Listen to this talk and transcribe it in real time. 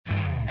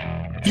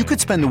You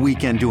could spend the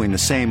weekend doing the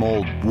same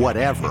old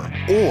whatever,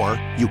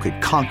 or you could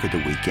conquer the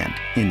weekend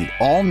in the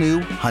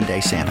all-new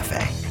Hyundai Santa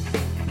Fe.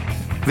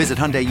 Visit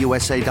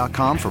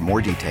HyundaiUSA.com for more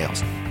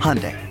details.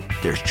 Hyundai,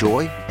 there's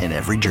joy in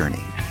every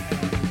journey.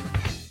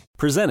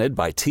 Presented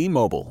by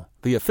T-Mobile,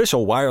 the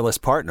official wireless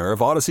partner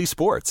of Odyssey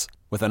Sports.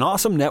 With an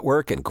awesome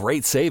network and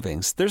great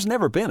savings, there's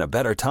never been a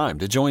better time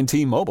to join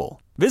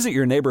T-Mobile. Visit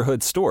your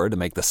neighborhood store to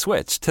make the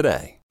switch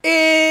today.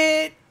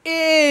 It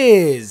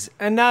is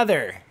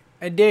another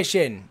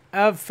edition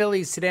of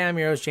Phillies Today. I'm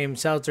your host,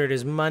 James Seltzer. It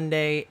is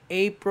Monday,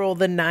 April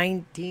the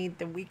 19th,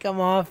 and we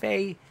come off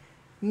a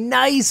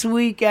nice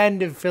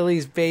weekend of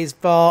Phillies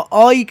baseball.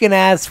 All you can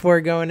ask for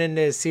going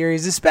into a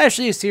series,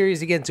 especially a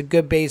series against a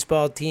good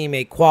baseball team,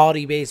 a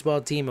quality baseball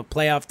team, a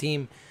playoff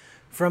team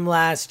from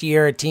last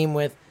year, a team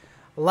with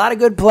a lot of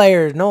good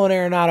players. Nolan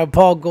Arenado,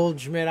 Paul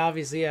Goldschmidt,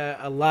 obviously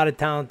a lot of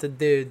talented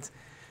dudes.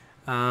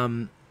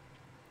 2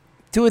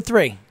 or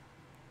 3.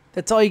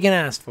 That's all you can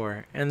ask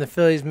for. And the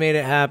Phillies made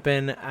it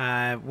happen,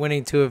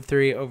 winning 2 of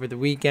 3 over the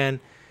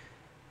weekend.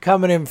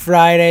 Coming in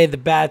Friday, the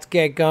bats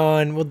get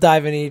going. We'll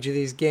dive into each of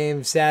these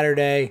games.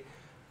 Saturday,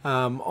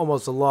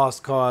 almost a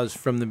lost cause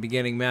from the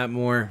beginning, Matt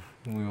Moore.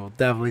 We will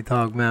definitely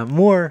talk Matt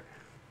Moore.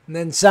 And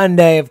then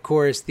Sunday, of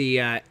course,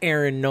 the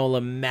Aaron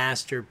Nola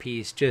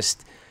masterpiece.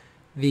 Just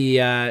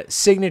the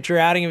signature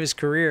outing of his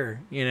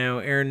career. You know,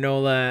 Aaron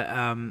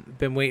Nola,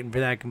 been waiting for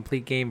that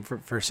complete game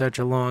for such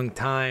a long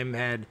time,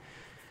 had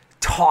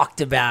talked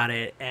about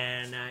it,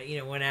 and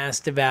when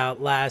asked about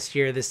last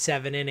year, the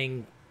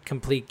 7-inning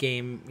complete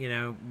game,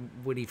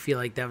 would he feel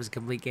like that was a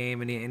complete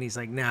game? And he's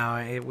like, no,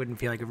 it wouldn't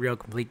feel like a real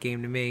complete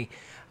game to me.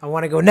 I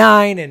want to go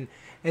 9. And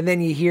then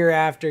you hear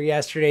after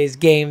yesterday's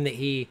game that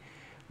he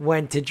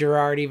went to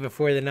Girardi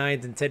before the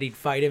 9th and said he'd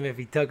fight him if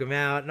he took him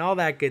out and all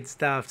that good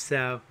stuff.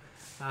 So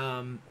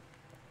I'm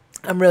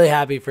really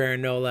happy for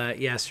Aaron Nola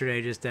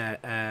yesterday. Just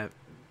a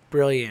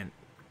brilliant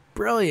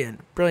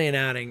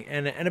outing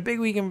and a big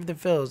weekend for the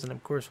Phils. And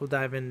of course, we'll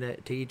dive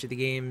into each of the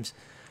games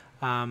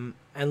and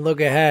look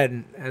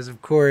ahead as,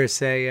 of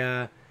course,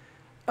 a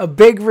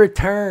big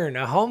return,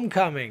 a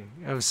homecoming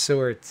of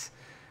sorts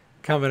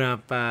coming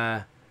up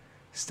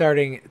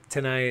starting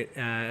tonight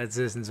at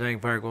Citizens Bank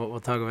Park.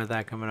 We'll talk about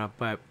that coming up.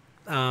 But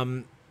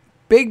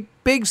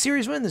big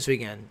series win this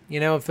weekend.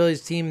 A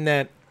Phillies team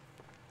that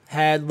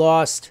had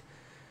lost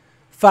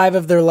 5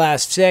 of their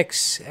last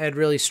 6, had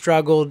really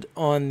struggled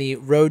on the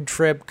road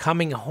trip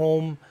coming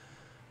home,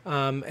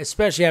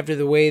 especially after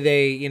the way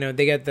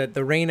they got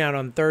the rain out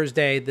on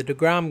Thursday, the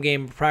DeGrom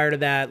game prior to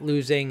that,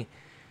 losing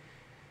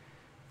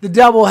the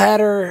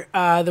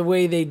doubleheader the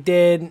way they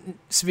did,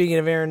 speaking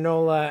of Aaron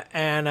Nola,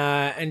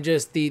 and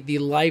just the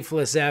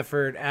lifeless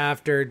effort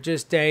after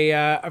just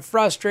a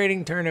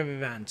frustrating turn of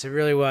events. It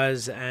really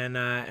was.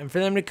 And for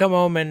them to come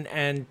home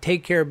and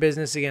take care of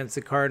business against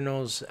the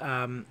Cardinals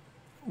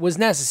was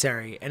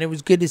necessary, and it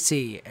was good to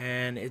see,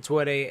 and it's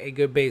what a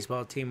good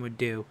baseball team would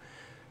do.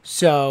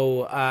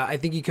 So I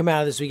think you come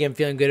out of this weekend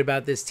feeling good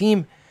about this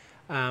team,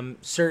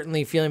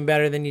 certainly feeling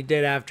better than you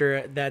did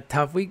after that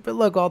tough week. But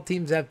look, all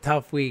teams have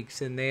tough weeks,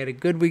 and they had a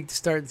good week to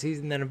start the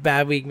season, then a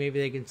bad week.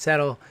 Maybe they can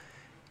settle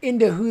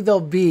into who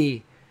they'll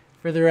be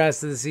for the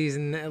rest of the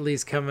season, at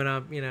least coming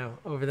up,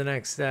 over the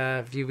next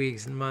few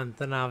weeks and month.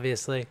 And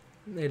obviously,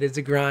 it is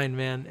a grind,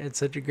 man. It's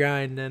such a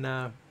grind,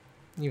 and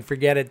you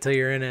forget it till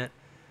you're in it.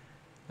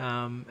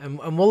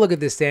 And we'll look at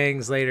the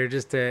standings later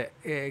just to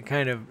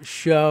kind of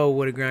show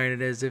what a grind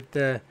it is.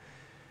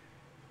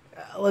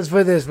 Let's put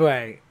it this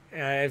way.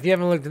 If you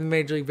haven't looked at the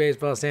Major League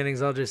Baseball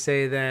standings, I'll just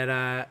say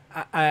that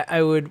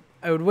I would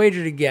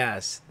wager to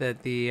guess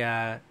that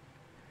the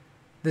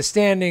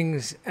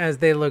standings as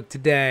they look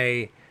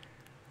today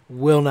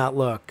will not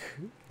look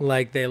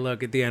like they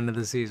look at the end of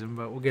the season,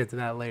 but we'll get to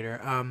that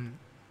later.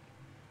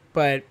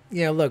 But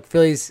look,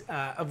 Phillies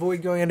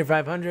avoid going under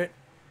 500.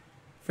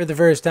 For the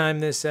first time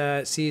this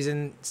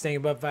season, staying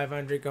above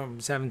 500, going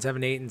from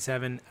 7, 8, and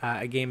 7,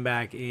 a game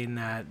back in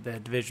the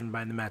division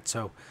behind the Mets.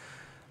 So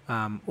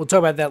we'll talk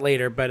about that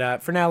later.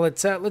 But for now,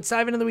 let's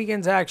dive into the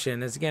weekend's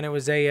action. As again, it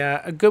was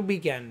a good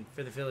weekend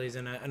for the Phillies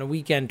and a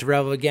weekend to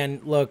revel. Again,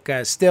 look,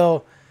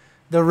 still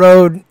the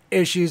road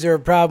issues are a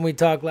problem. We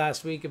talked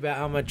last week about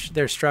how much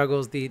their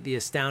struggles, the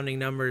astounding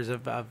numbers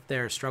of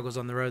their struggles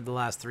on the road the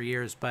last 3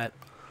 years. But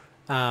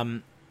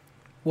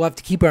we'll have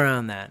to keep our eye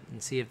on that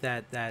and see if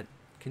that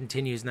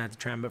continues not to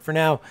trend. But for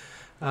now,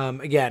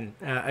 again,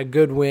 a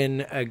good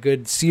win, a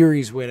good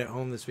series win at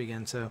home this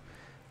weekend. So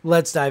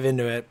let's dive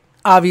into it.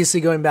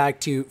 Obviously, going back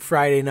to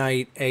Friday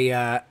night,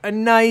 a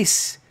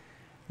nice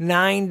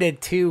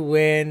 9-2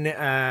 win.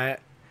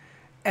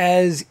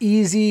 As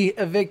easy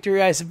a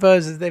victory, I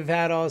suppose, as they've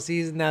had all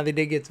season. Now they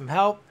did get some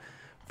help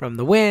from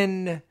the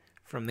wind,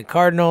 from the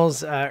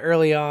Cardinals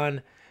early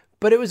on.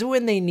 But it was a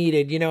win they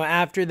needed.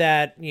 After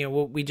that,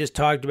 what we just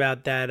talked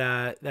about,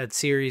 that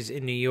series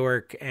in New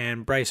York,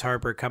 and Bryce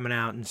Harper coming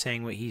out and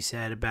saying what he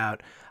said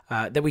about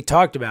that we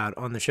talked about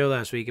on the show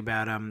last week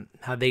about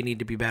how they need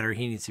to be better,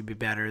 he needs to be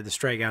better, the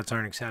strikeouts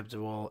aren't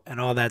acceptable, and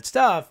all that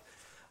stuff.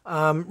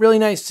 Really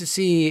nice to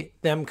see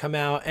them come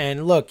out.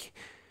 And look,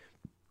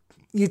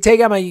 you take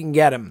him out, you can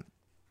get him.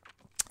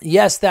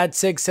 Yes, that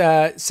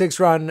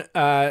six-run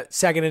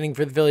second inning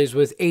for the Phillies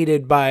was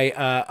aided by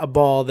a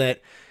ball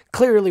that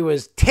clearly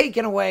was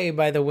taken away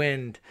by the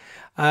wind.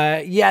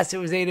 Yes, it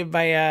was aided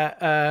by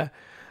a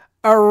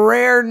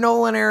rare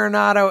Nolan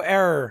Arenado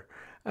error.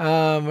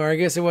 Or I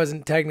guess it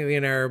wasn't technically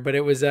an error, but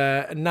it was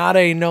not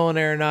a Nolan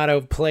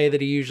Arenado play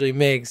that he usually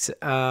makes.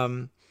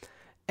 A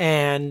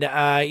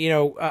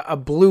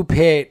bloop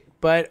hit.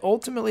 But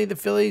ultimately, the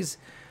Phillies,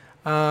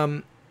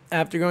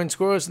 after going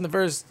scoreless in the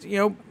first,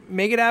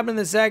 make it happen in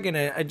the second.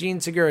 A Gene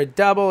Segura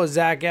double, a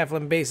Zach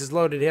Eflin bases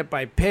loaded hit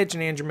by pitch,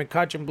 and Andrew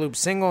McCutchen bloop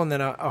single, and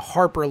then a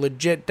Harper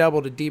legit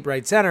double to deep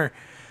right center.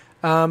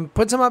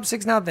 Puts them up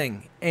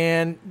 6-0,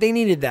 and they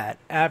needed that.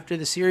 After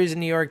the series in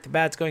New York, the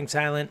bats going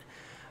silent,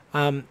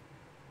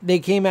 they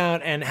came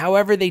out, and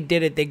however they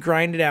did it, they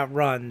grinded out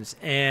runs,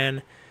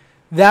 and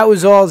that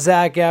was all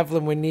Zach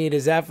Eflin would need,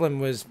 as Eflin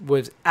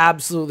was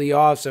absolutely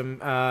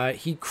awesome.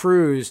 He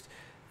cruised.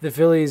 The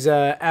Phillies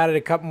added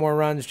a couple more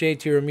runs.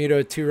 J.T. Realmuto,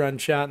 a 2-run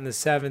shot in the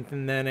 7th,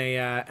 and then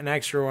an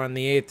extra one in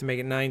the 8th to make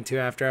it 9-2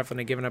 after Eflin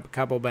had given up a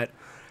couple. But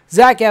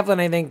Zach Eflin,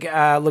 I think,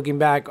 looking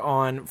back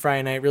on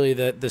Friday night, really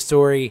the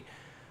story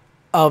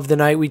of the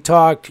night. We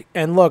talked,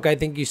 and look, I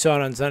think you saw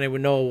it on Sunday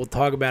with Noah. We'll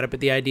talk about it, but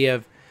the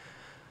idea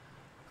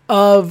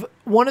of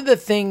one of the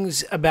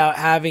things about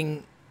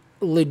having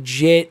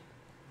legit,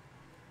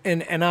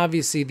 and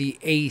obviously the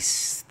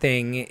ace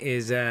thing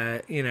is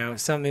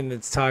something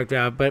that's talked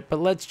about, but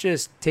let's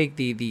just take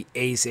the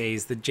ace,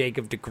 the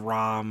Jacob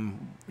deGrom,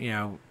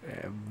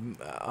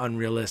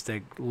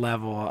 unrealistic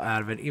level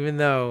out of it. Even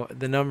though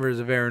the numbers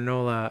of Aaron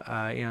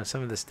Nola,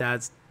 some of the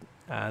stats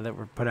that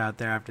were put out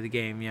there after the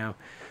game,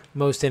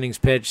 most innings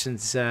pitched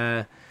since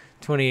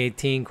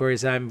 2018, Corey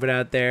Simon put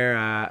out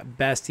there,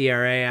 best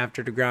ERA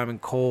after deGrom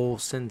and Cole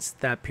since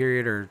that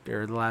period,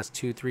 or the last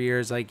 2-3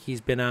 years. Like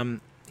he's been a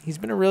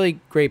really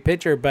great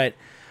pitcher, but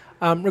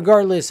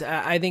regardless,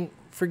 I think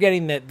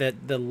forgetting that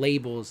the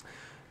labels,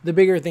 the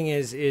bigger thing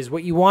is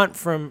what you want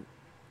from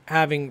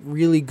having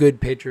really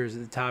good pitchers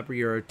at the top of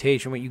your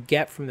rotation. What you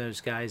get from those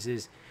guys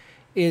is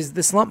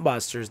the slump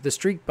busters, the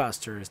streak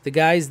busters, the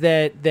guys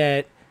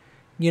that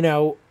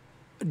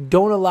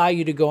don't allow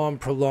you to go on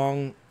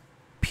prolonged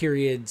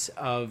periods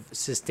of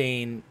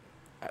sustained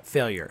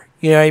failure.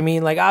 You know what I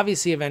mean? Like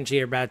obviously, eventually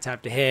your bats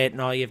have to hit,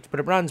 and all you have to put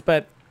up runs.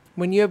 But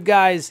when you have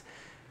guys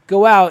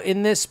go out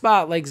in this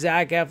spot like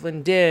Zach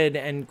Eflin did,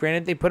 and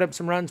granted they put up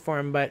some runs for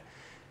him, but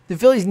the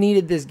Phillies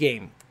needed this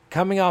game.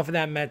 Coming off of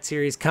that Mets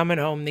series, coming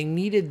home, they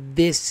needed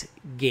this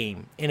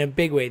game in a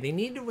big way. They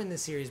needed to win the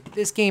series, but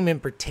this game in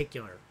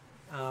particular.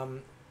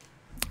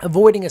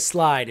 Avoiding a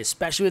slide,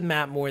 especially with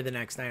Matt Moore the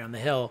next night on the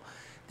hill,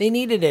 they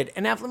needed it,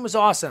 and Eflin was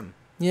awesome.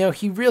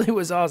 He really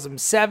was awesome.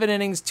 7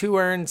 innings, 2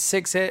 earned,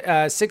 6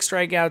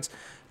 strikeouts,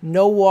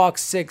 no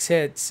walks, 6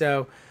 hits.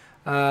 So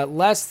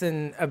less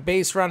than a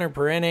base runner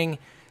per inning.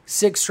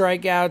 6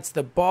 strikeouts.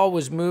 The ball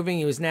was moving.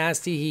 He was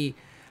nasty. He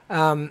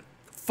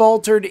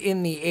faltered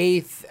in the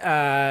 8th.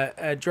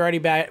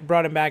 Girardi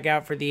brought him back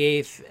out for the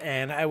 8th,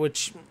 and I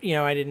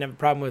didn't have a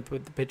problem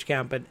with the pitch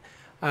count, but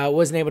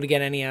wasn't able to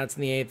get any outs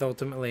in the 8th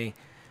ultimately.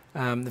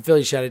 The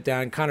Phillies shut it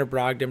down. Connor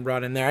Brogdon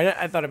brought in there.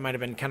 I thought it might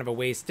have been kind of a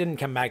waste. Didn't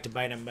come back to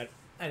bite him, but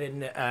I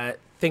didn't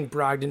think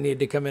Brogdon needed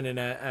to come in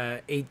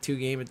a 8-2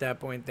 game at that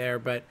point there,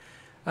 but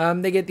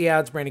they get the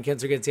outs. Brandon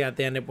Kintzler gets the out.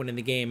 They end up winning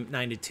the game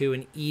 9-2,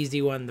 an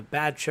easy one. The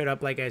bat showed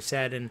up, like I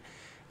said, and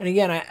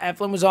again,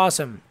 Eflin was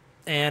awesome.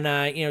 And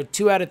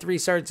 2 out of 3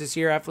 starts this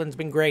year, Eflin's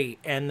been great.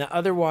 And the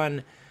other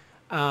one,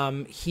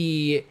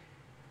 he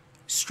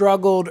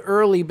struggled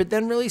early, but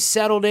then really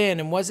settled in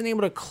and wasn't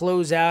able to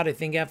close out. I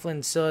think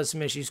Eflin still has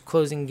some issues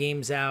closing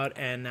games out,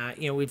 and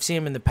we've seen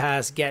him in the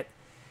past get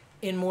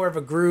in more of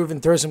a groove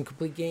and throw some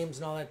complete games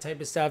and all that type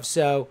of stuff.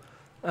 So.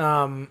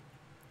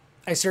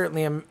 I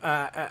certainly am.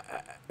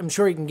 I'm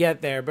sure he can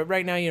get there, but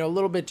right now, a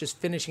little bit just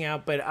finishing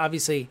out. But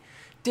obviously,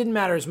 didn't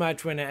matter as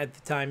much when at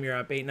the time you're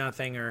up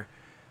 8-0 or.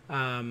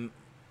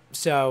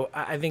 So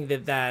I think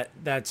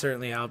that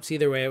certainly helps.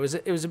 Either way, it was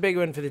a big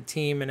win for the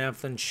team, and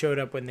Eflin showed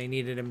up when they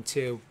needed him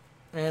to,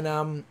 and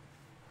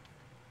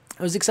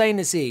it was exciting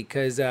to see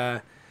because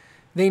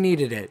they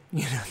needed it.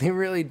 They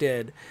really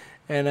did.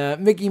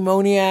 And Mickey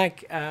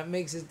Moniak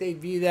makes his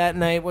debut that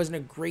night. Wasn't a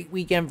great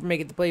weekend for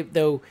making the plate,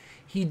 though.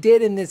 He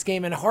did in this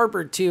game, and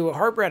Harper too.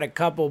 Harper had a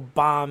couple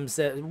bombs.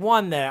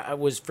 One that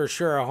was for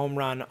sure a home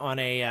run on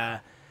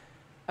a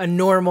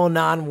normal,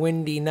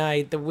 non-windy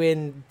night. The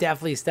wind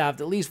definitely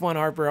stopped at least one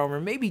Harper homer,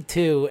 maybe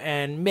 2.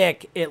 And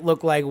Mick, it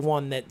looked like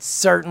one that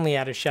certainly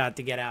had a shot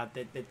to get out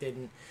that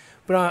didn't.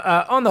 But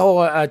on the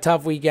whole, a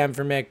tough weekend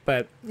for Mick.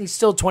 But he's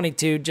still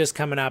 22, just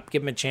coming up.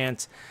 Give him a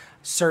chance.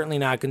 Certainly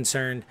not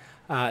concerned.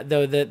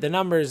 Though the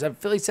numbers of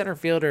Philly center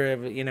fielder,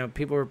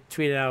 people were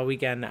tweeting out all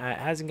weekend,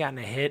 hasn't gotten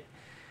a hit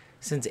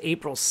since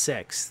April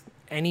 6th.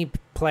 Any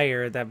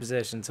player at that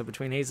position. So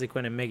between Hazley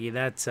Quinn and Miggy,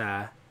 that's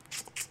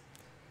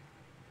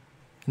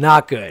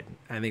Not good.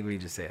 I think we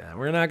just say that.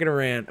 We're not going to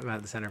rant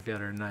about the center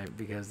fielder tonight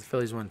because the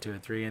Phillies won 2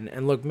 of 3.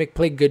 And look, Mick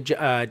played good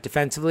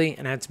defensively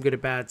and had some good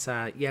at-bats.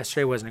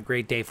 Yesterday wasn't a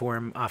great day for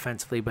him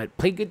offensively, but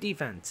played good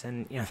defense.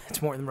 And,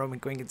 that's more than Roman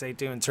Quinn could say,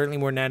 too. And certainly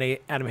more than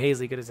Adam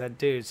Hazley could have said,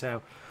 too.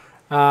 So,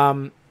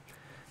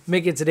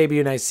 Mick gets a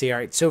debut. Nice to see. All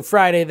right, so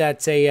Friday,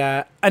 that's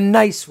a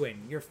nice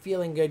win. You're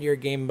feeling good. You're a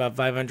game above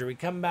 500. We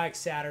come back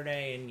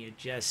Saturday, and you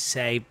just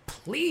say,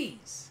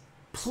 please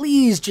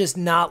just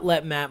not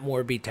let Matt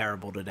Moore be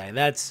terrible today.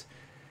 That's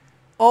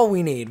all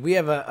we need. We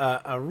have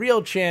a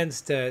real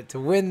chance to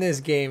win this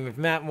game if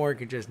Matt Moore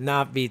could just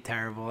not be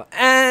terrible.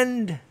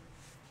 And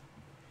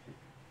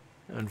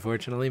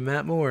unfortunately,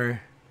 Matt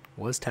Moore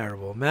was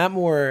terrible. Matt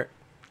Moore,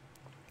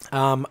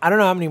 I don't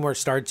know how many more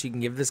starts you can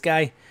give this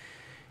guy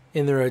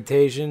in the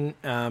rotation.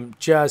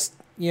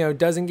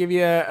 Doesn't give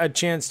you a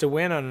chance to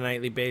win on a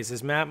nightly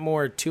basis. Matt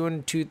Moore,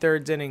 2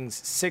 2/3 innings,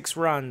 6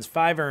 runs,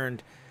 5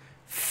 earned,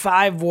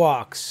 5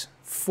 walks,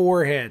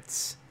 4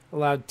 hits,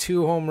 allowed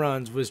 2 home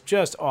runs, was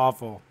just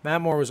awful.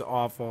 Matt Moore was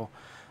awful.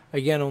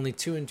 Again, only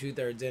 2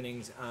 2/3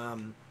 innings.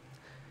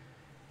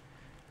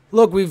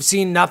 Look, we've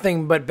seen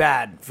nothing but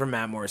bad from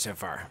Matt Moore so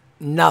far.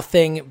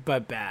 Nothing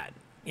but bad,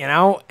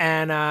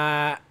 And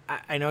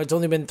I know it's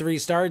only been 3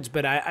 starts,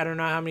 but I don't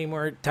know how many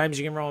more times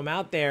you can roll him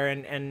out there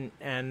and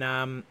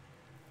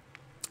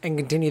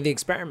continue the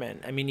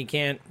experiment. I mean, you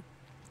can't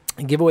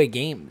give away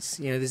games.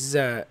 This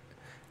is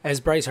as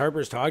Bryce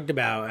Harper's talked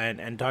about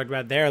and talked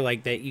about there,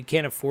 like that you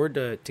can't afford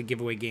to give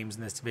away games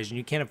in this division.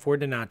 You can't afford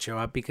to not show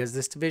up because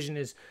this division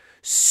is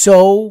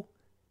so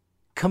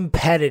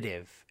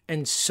competitive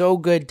and so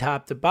good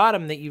top to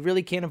bottom that you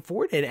really can't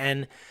afford it.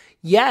 And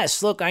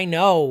yes, look, I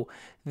know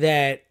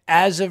that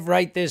as of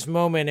right this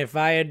moment, if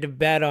I had to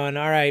bet on,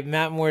 all right,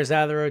 Matt Moore's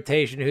out of the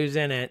rotation, who's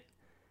in it?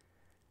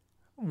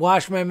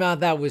 Wash my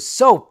mouth out with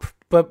soap,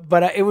 but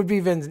it would be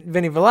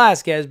Vinny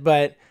Velasquez,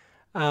 but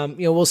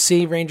we'll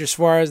see. Ranger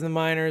Suarez in the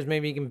minors.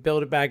 Maybe he can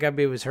build it back up.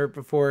 He was hurt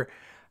before.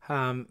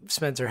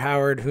 Spencer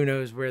Howard, who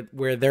knows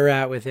where they're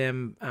at with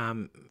him.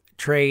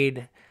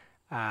 Trade,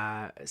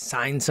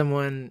 sign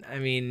someone. I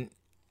mean,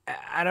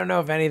 I don't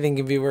know if anything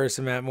can be worse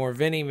than Matt Moore.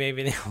 Vinny,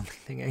 maybe the only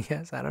thing, I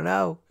guess. I don't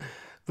know.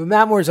 But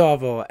Matt Moore's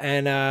awful.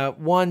 And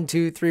 1,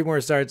 2, 3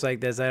 more starts like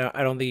this,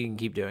 I don't think you can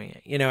keep doing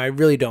it. I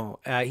really don't.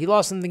 He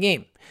lost in the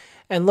game.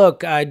 And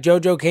look,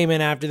 JoJo came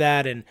in after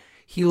that, and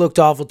he looked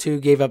awful too,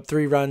 gave up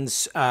 3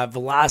 runs,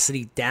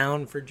 velocity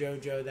down for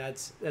JoJo.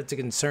 That's a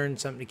concern,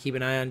 something to keep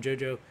an eye on.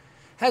 JoJo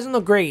hasn't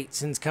looked great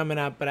since coming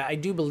up, but I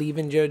do believe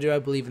in JoJo. I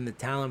believe in the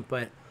talent,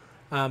 but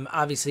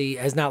obviously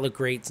has not looked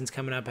great since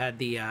coming up. Had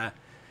the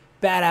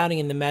bad outing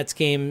in the Mets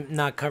game,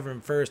 not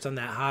covering first on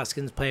that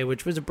Hoskins play,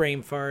 which was a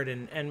brain fart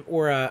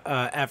or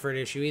a effort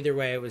issue. Either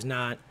way, it was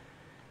not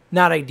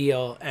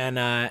ideal,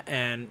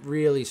 and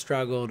really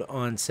struggled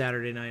on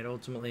Saturday night.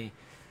 Ultimately,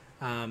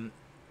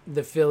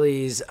 the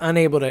Phillies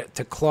unable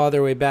to claw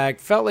their way back.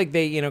 Felt like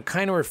they,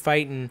 kind of were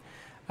fighting.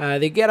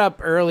 They get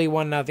up early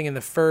 1-0 in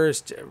the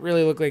first. It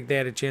really looked like they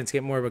had a chance to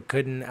get more, but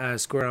couldn't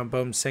score on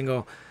Bohm's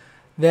single.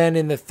 Then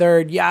in the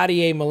third,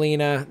 Yadier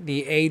Molina,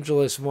 the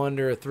ageless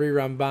wonder, a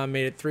 3-run bomb,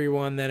 made it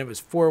 3-1. Then it was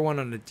 4-1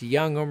 on a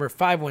DeYoung homer,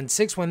 5-1,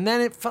 6-1.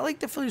 Then it felt like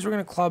the Phillies were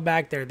going to claw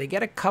back there. They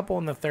get a couple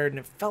in the third, and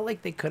it felt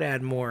like they could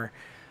add more.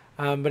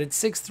 But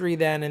it's 6-3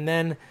 then. And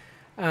then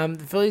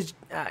the Phillies,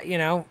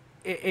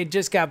 it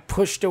just got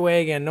pushed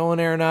away again. Nolan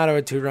Arenado,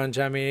 a 2-run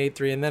shot, made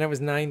 8-3. And then it was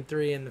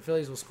 9-3, and the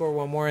Phillies will score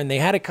one more. And they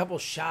had a couple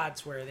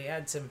shots where they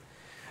had some,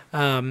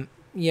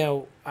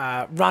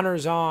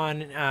 runners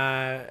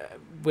on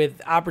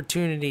with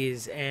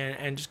opportunities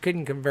and just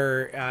couldn't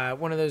convert.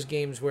 One of those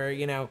games where,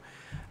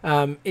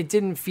 it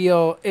didn't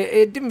feel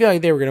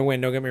like they were going to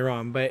win, don't get me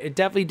wrong. But it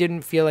definitely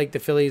didn't feel like the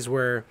Phillies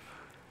were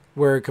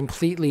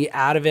completely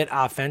out of it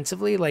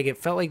offensively. Like, it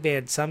felt like they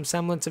had some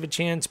semblance of a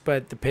chance,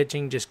 but the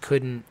pitching just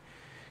couldn't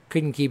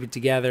keep it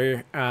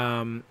together.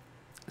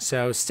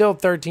 So still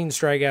 13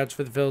 strikeouts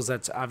for the Phils.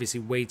 That's obviously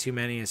way too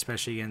many,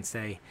 especially against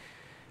a,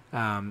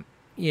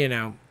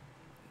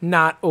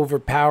 not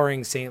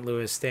overpowering St.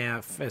 Louis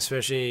staff,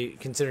 especially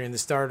considering the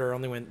starter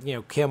only went,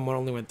 Kim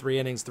only went 3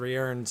 innings, 3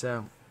 earned.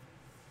 So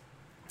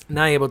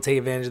not able to take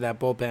advantage of that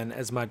bullpen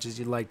as much as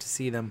you'd like to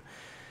see them.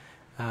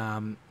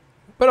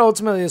 But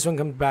ultimately, this one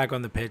comes back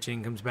on the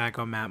pitching, comes back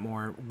on Matt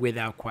Moore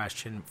without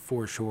question,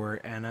 for sure.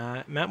 And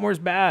Matt Moore's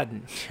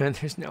bad.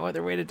 There's no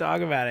other way to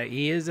talk about it.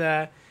 He is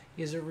a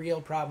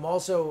real problem.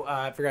 Also,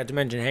 I forgot to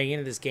mention, heading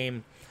into this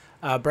game,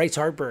 Bryce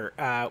Harper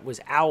was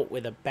out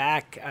with a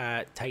back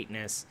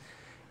tightness.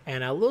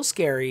 And a little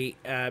scary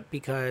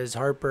because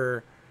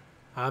Harper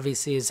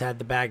obviously has had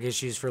the back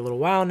issues for a little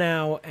while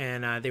now,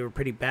 and they were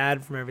pretty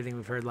bad from everything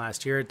we've heard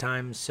last year at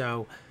times.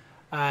 So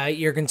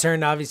you're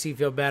concerned, obviously, you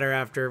feel better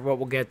after what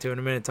we'll get to in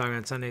a minute talking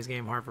about Sunday's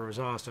game. Harper was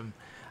awesome.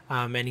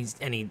 And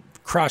he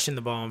crushing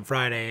the ball on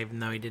Friday, even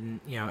though he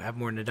didn't have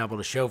more than a double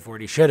to show for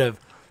it. He should have.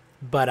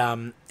 But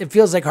it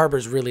feels like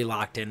Harper's really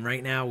locked in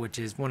right now, which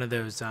is one of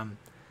those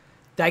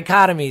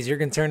dichotomies. You're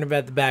concerned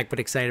about the back, but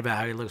excited about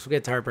how he looks. We'll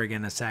get to Harper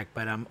again in a sec.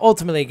 But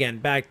ultimately, again,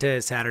 back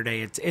to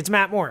Saturday. It's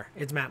Matt Moore.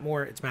 It's Matt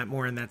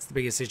Moore, and that's the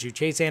biggest issue.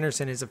 Chase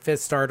Anderson is a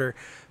fifth starter,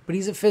 but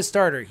he's a fifth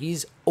starter.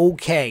 He's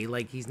okay.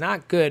 Like, he's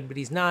not good, but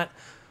he's not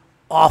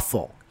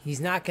awful. He's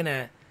not going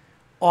to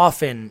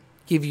often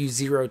give you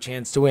zero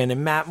chance to win,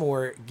 and Matt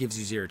Moore gives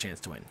you zero chance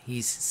to win.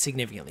 He's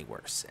significantly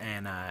worse,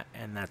 and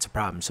that's a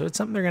problem. So it's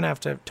something they're going to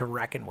have to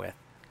reckon with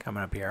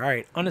coming up here. All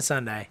right, on a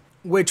Sunday,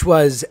 which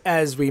was,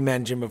 as we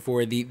mentioned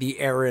before, the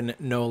Aaron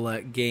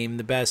Nola game,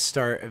 the best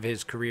start of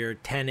his career.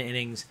 10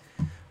 innings,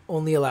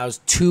 only allows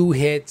 2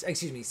 hits.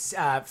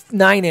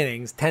 9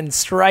 innings, 10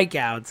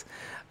 strikeouts.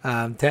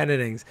 10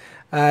 innings.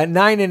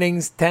 9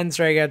 innings, 10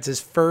 strikeouts.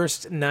 His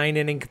first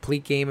 9-inning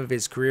complete game of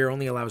his career.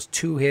 Only allows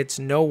 2 hits,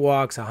 no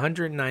walks,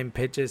 109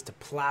 pitches to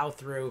plow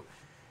through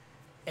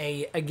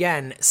a,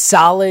 again,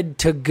 solid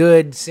to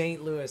good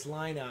St. Louis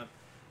lineup.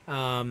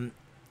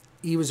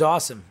 He was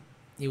awesome.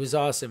 He was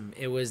awesome.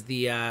 It was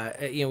the,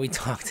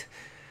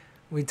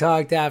 we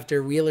talked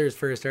after Wheeler's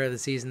first start of the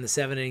season, the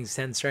 7 innings,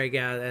 10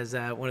 strikeout as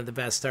one of the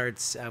best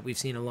starts we've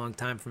seen in a long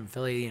time from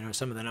Philly.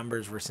 Some of the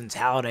numbers were since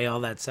Halladay,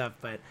 all that stuff,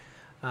 but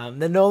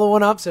then Nola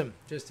one-ups him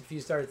just a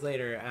few starts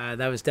later.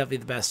 That was definitely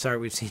the best start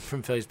we've seen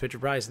from Philly's pitcher,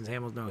 probably since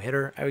Hamels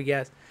no-hitter, I would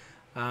guess.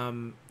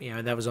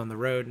 That was on the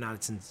road,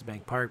 not since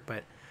Bank Park,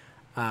 but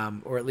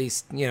or at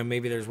least,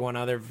 maybe there's one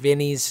other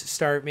Vinny's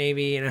start,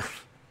 maybe,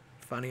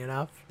 funny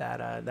enough,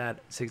 that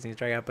 16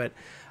 strikeout. But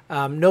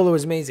Nola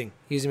was amazing.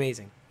 He was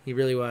amazing. He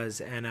really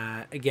was. And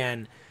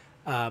again,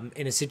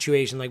 in a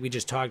situation like we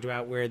just talked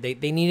about where they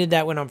needed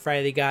that win on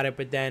Friday, they got it,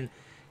 but then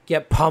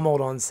get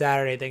pummeled on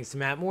Saturday thanks to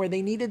Matt Moore.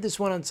 They needed this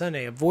one on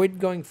Sunday. Avoid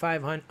going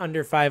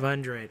under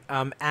 500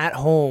 at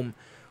home.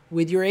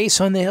 With your ace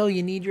on the hill,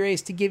 you need your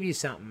ace to give you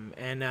something.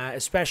 And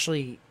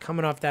especially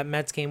coming off that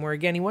Mets game where,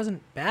 again, he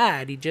wasn't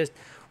bad. He just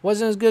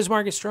wasn't as good as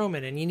Marcus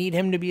Stroman. And you need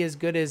him to be as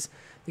good as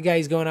the guy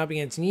he's going up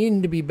against. And you need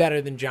him to be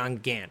better than John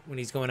Gant when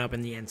he's going up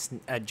against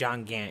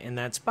John Gant in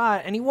that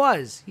spot. And he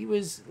was. He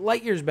was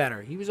light years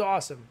better. He was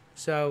awesome.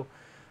 So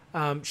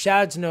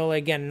shout out to Nola.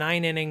 Again,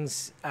 9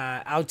 innings,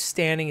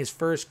 outstanding. His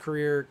first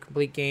career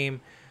complete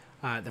game.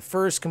 The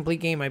first complete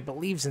game, I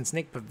believe, since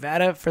Nick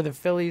Pivetta for the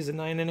Phillies, a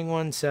 9-inning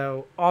one.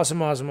 So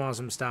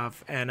awesome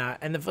stuff. And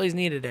the Phillies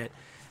needed it.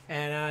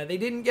 And they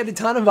didn't get a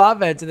ton of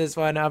offense in this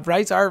one.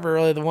 Bryce Harper,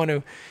 really the one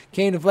who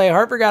came to play.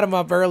 Harper got him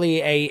up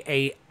early,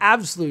 a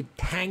absolute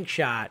tank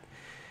shot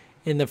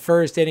in the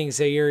first inning.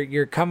 So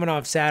you're coming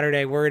off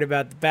Saturday, worried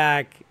about the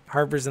back.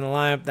 Harper's in the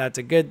lineup. That's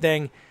a good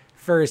thing.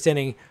 First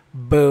inning,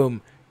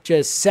 boom.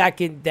 Just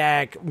second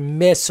deck,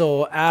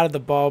 missile out of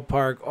the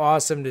ballpark.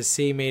 Awesome to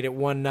see. Made it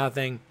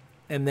 1-0.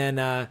 And then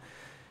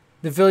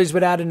the Phillies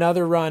would add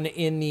another run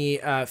in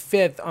the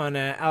fifth on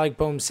Alec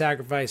Boehm's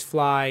sacrifice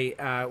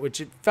fly,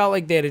 which it felt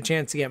like they had a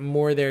chance to get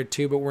more there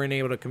too, but weren't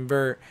able to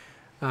convert.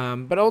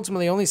 But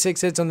ultimately, only 6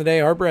 hits on the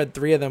day. Harper had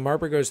 3 of them.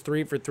 Harper goes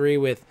 3 for 3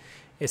 with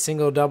a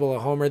single, double, a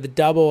homer. The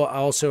double,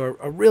 also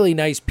a really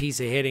nice piece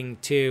of hitting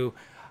too.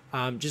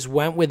 Just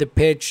went with the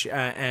pitch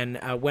and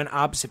went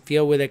opposite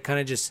field with it, kind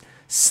of just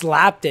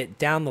slapped it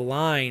down the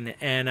line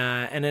and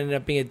ended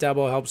up being a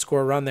double, helped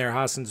score a run there.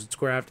 Hoskins would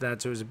score after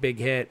that, so it was a big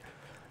hit.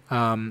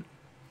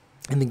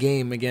 In the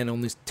game, again,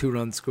 only 2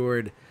 runs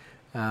scored.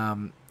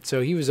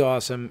 So he was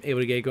awesome, able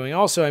to get going.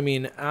 Also, I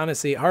mean,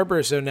 honestly,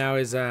 Harper now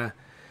is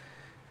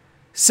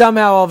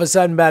somehow all of a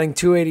sudden batting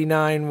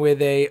 .289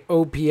 with a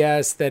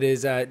OPS that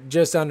is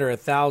just under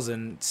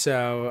 1,000.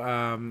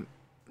 So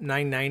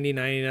 990,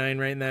 99,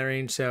 right in that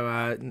range. So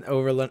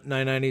over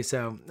 990.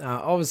 So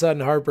all of a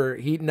sudden, Harper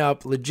heating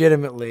up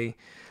legitimately.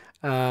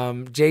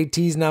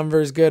 JT's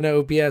numbers good,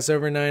 OPS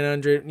over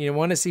 900. You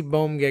want to see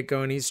Boehm get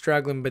going. He's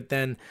struggling, but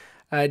then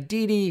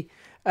Didi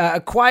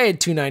a quiet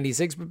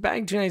 296, but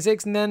batting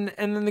 296, and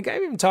then the guy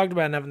we haven't talked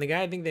about enough, and the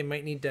guy I think they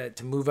might need to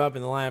move up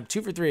in the lineup.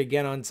 2 for 3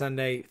 again on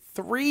Sunday.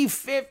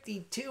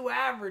 352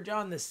 average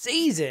on the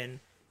season.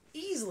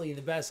 Easily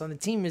the best on the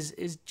team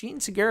is Gene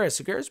Segura.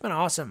 Segura's been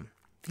awesome.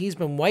 He's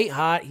been white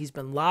hot. He's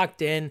been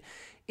locked in.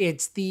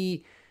 It's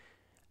the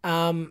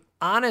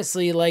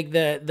honestly like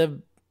the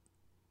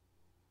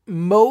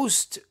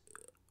most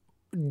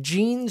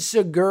Gene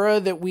Segura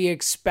that we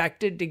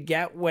expected to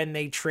get when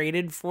they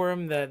traded for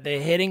him, the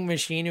hitting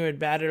machine who had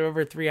batted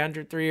over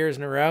 300 3 years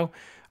in a row,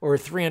 or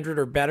 300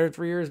 or better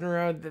 3 years in a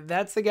row.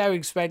 That's the guy we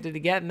expected to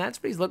get, and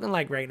that's what he's looking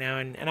like right now.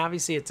 And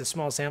obviously it's a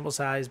small sample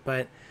size,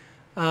 but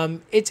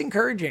it's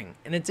encouraging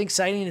and it's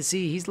exciting to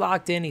see. He's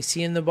locked in. He's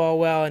seeing the ball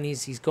well, and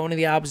he's going to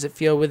the opposite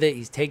field with it.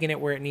 He's taking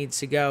it where it needs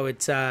to go.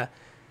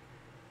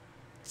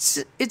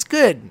 It's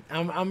good.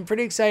 I'm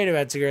pretty excited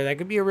about Segura. That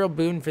could be a real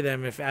boon for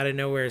them if out of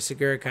nowhere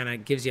Segura kind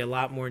of gives you a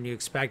lot more than you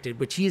expected,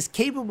 which he is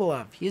capable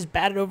of. He has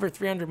batted over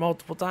 300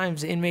 multiple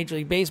times in Major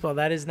League Baseball.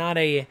 That is not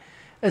a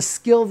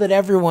skill that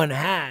everyone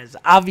has,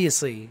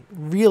 obviously,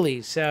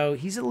 really. So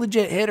he's a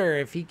legit hitter.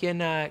 If he can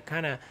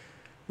kind of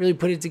really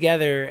put it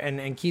together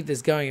and keep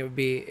this going, it would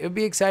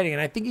be exciting.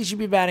 And I think he should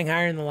be batting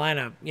higher in the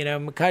lineup.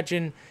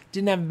 McCutchen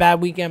didn't have a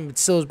bad weekend, but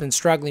still has been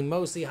struggling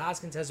mostly.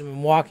 Hoskins hasn't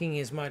been walking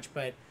as much,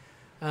 but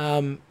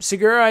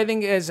Segura, I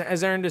think,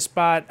 has earned a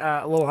spot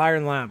a little higher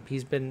in lap.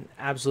 He's been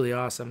absolutely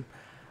awesome.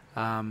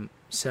 Nice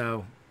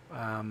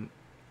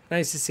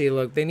to see.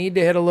 Look, they need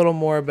to hit a little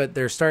more, but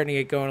they're starting to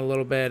get going a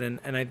little bit.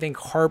 And I think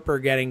Harper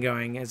getting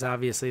going is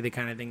obviously the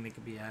kind of thing that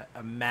could be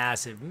a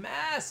massive,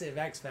 massive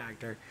X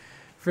factor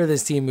for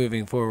this team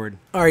moving forward.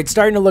 All right,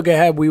 starting to look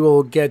ahead, we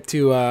will get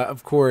to,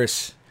 of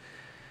course,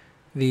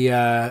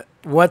 the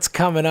what's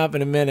coming up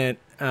in a minute.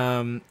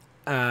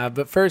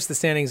 But first, the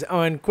standings.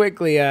 Oh, and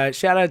quickly,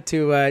 shout out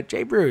to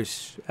Jay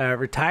Bruce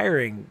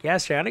retiring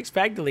yesterday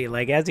unexpectedly.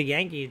 Like, as a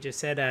Yankee, he just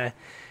said, I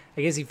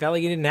guess he felt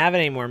like he didn't have it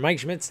anymore, Mike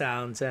Schmidt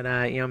style, and said,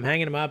 I'm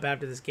hanging him up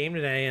after this game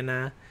today. And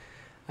I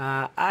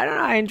don't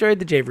know, I enjoyed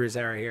the Jay Bruce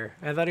era here.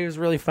 I thought he was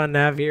really fun to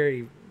have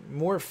here.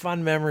 More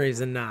fun memories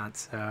than not.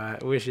 So I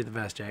wish you the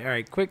best, Jay. All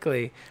right,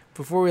 quickly,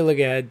 before we look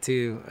ahead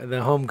to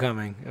the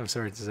homecoming of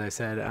sorts, as I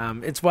said,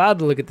 it's wild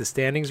to look at the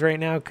standings right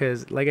now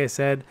because, like I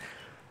said,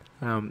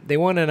 they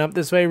won't end up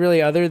this way,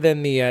 really, other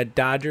than the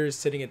Dodgers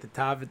sitting at the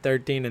top at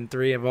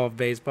 13-3 of all of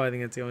baseball. I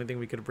think that's the only thing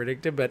we could have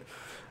predicted. But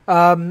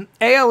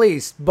AL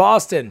East,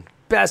 Boston,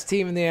 best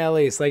team in the AL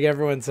East, like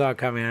everyone saw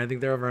coming. I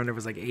think their over-under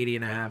was like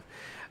 80.5.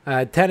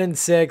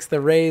 10-6, the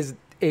Rays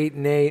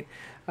 8-8.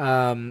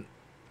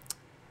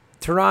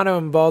 Toronto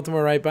and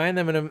Baltimore right behind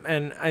them,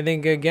 and I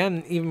think,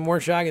 again, even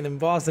more shocking than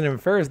Boston in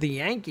first, the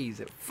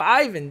Yankees at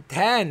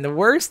 5-10, the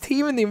worst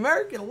team in the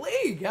American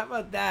League. How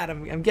about that?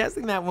 I'm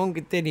guessing that won't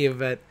continue,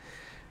 but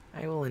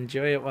I will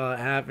enjoy it while it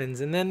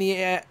happens. And then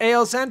the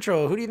AL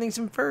Central, who do you think's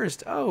in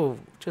first? Oh,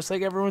 just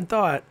like everyone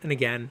thought. And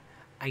again,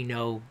 I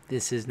know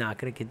this is not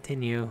going to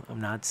continue.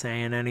 I'm not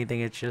saying anything.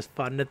 It's just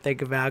fun to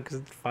think about because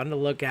it's fun to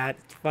look at.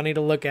 It's funny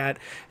to look at.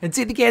 And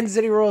see the Kansas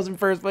City Royals in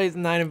first place at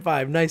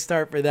 9-5. Nice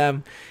start for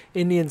them.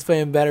 Indians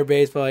playing better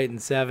baseball,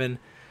 8-7.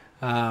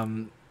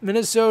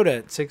 Minnesota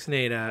at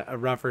 6-8, a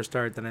rougher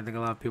start than I think a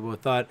lot of people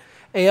thought.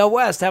 AL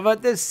West, how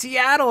about this?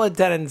 Seattle at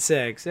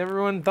 10-6.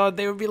 Everyone thought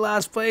they would be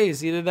last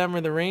place, either them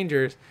or the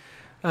Rangers.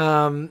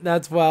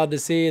 That's wild to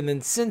see. And then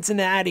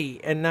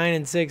Cincinnati at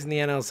 9-6 in the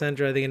NL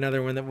Central. I think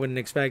another one that wouldn't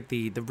expect.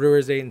 The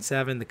Brewers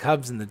 8-7, the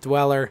Cubs in the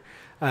dweller,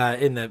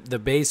 in the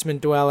basement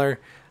dweller.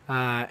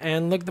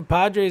 And look, the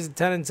Padres at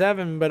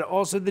 10-7, but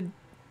also the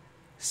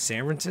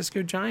San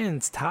Francisco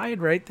Giants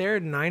tied right there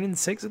at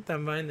 9-6 with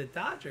them behind the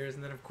Dodgers.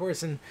 And then, of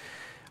course, in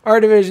our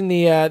division,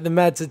 the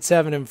Mets at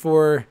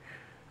 7-4,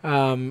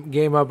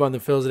 game up on the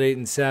Phils at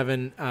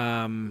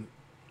 8-7.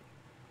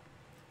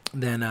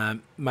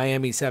 Then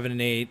Miami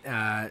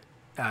 7-8,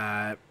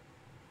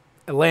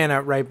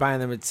 Atlanta right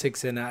behind them at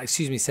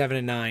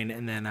 7-9,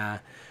 and then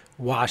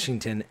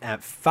Washington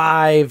at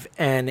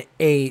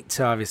 5-8.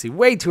 So obviously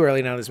way too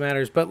early now this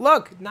matters. But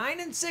look,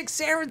 9-6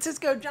 San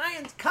Francisco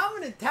Giants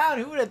coming to town.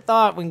 Who would have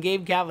thought when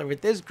Gabe Kapler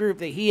with this group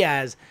that he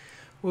has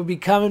would be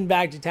coming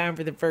back to town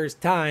for the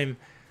first time?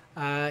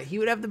 He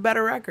would have the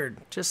better record,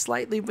 just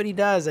slightly, but he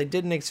does. I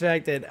didn't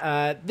expect it.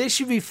 This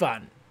should be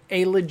fun.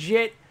 A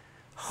legit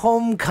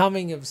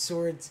homecoming of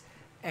sorts.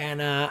 And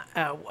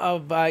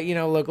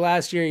look,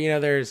 last year,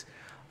 there's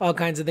all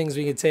kinds of things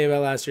we could say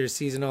about last year's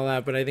season, all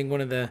that, but I think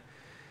one of the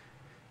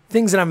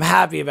things that I'm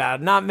happy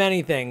about, not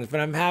many things, but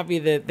I'm happy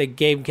that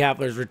Gabe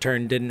Kapler's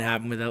return didn't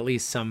happen with at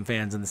least some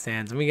fans in the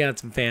stands. And we got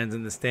some fans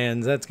in the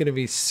stands. That's going to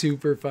be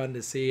super fun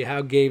to see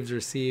how Gabe's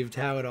received,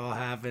 how it all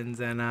happens.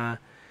 And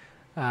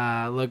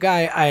look,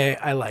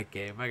 I like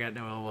Gabe. I got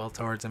no ill will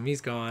towards him. He's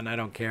gone. I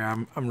don't care.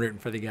 I'm rooting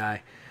for the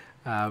guy.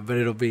 But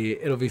it'll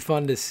be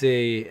fun to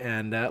see.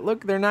 And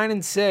look, they're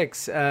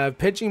 9-6.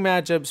 Pitching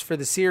matchups for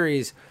the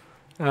series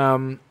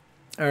are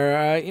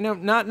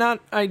not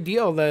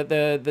ideal.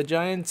 The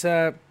Giants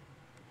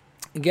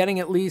getting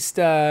at least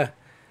in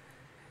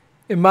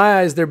my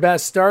eyes their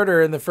best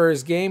starter in the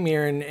first game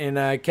here in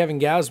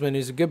Kevin Gausman,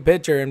 who's a good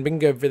pitcher and been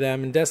good for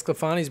them, and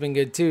DeSclafani's been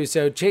good too.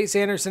 So Chase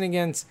Anderson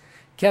against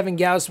Kevin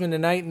Gausman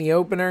tonight in the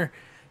opener.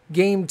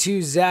 Game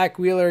 2, Zach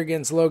Wheeler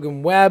against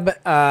Logan Webb.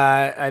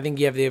 I think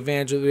you have the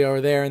advantage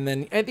over there. And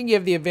then I think you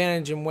have the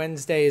advantage in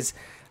Wednesday's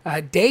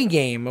day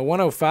game, a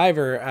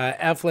 105er,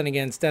 Eflin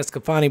against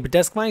DeSclafani. But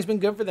DeSclafani's been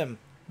good for them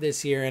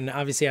this year, and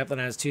obviously Eflin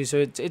has too. So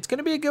it's going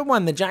to be a good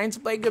one. The Giants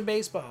play good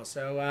baseball.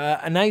 So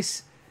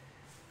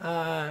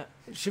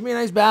should be a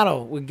nice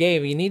battle with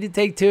Gabe. You need to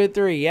take 2 of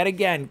 3. Yet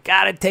again,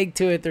 got to take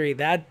 2 of 3.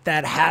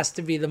 That has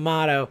to be the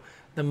motto,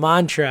 the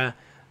mantra.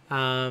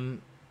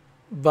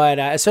 But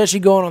especially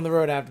going on the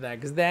road after that,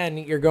 because then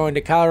you're going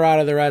to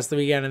Colorado the rest of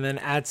the weekend and then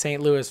at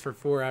St. Louis for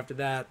 4 after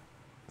that.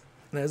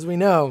 And as we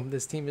know,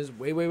 this team is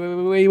way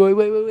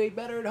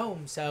better at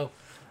home. So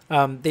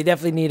they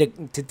definitely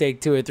need to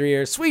take 2 or 3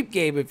 or sweep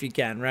Gabe if you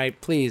can, right?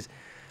 Please.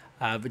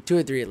 But 2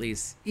 or 3 at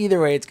least. Either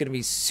way, it's going to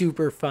be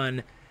super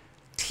fun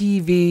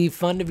TV,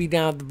 fun to be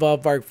down at the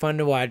ballpark, fun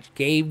to watch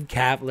Gabe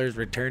Kapler's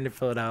return to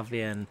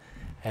Philadelphia. And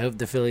I hope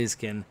the Phillies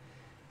can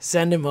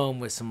send him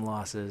home with some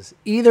losses.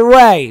 Either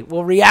way,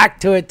 we'll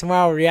react to it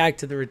tomorrow. We'll react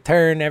to the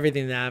return,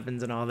 everything that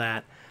happens and all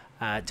that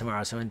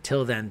tomorrow. So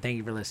until then, thank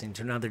you for listening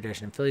to another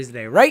edition of Phillies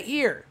Today right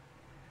here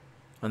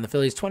on the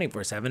Phillies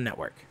 24/7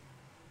 Network.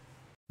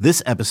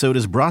 This episode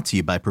is brought to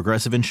you by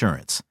Progressive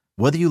Insurance.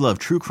 Whether you love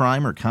true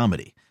crime or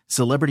comedy,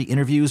 celebrity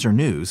interviews or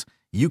news,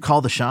 you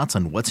call the shots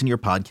on what's in your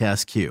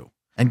podcast queue.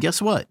 And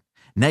guess what?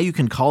 Now you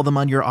can call them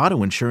on your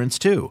auto insurance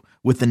too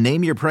with the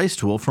Name Your Price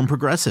tool from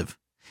Progressive.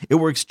 It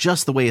works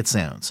just the way it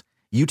sounds.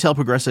 You tell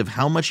Progressive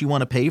how much you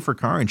want to pay for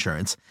car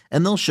insurance,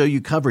 and they'll show you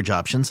coverage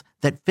options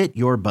that fit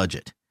your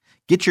budget.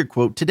 Get your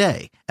quote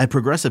today at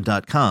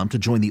Progressive.com to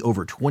join the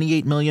over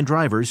 28 million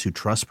drivers who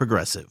trust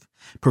Progressive.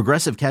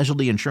 Progressive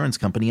Casualty Insurance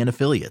Company and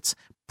Affiliates.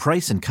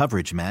 Price and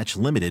coverage match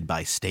limited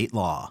by state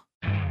law.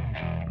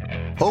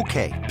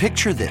 Okay,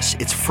 picture this.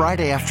 It's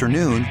Friday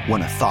afternoon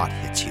when a thought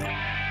hits you.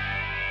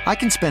 I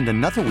can spend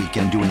another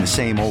weekend doing the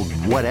same old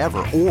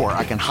whatever, or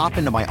I can hop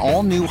into my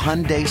all-new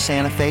Hyundai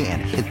Santa Fe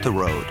and hit the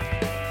road.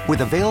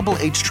 With available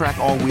H-Track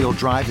all-wheel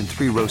drive and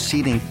 3-row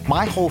seating,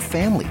 my whole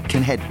family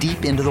can head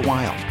deep into the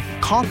wild.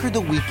 Conquer the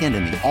weekend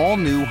in the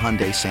all-new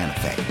Hyundai Santa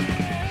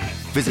Fe.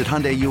 Visit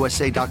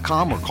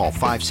HyundaiUSA.com or call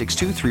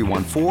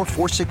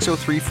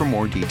 562-314-4603 for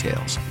more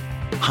details.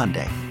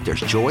 Hyundai,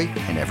 there's joy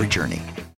in every journey.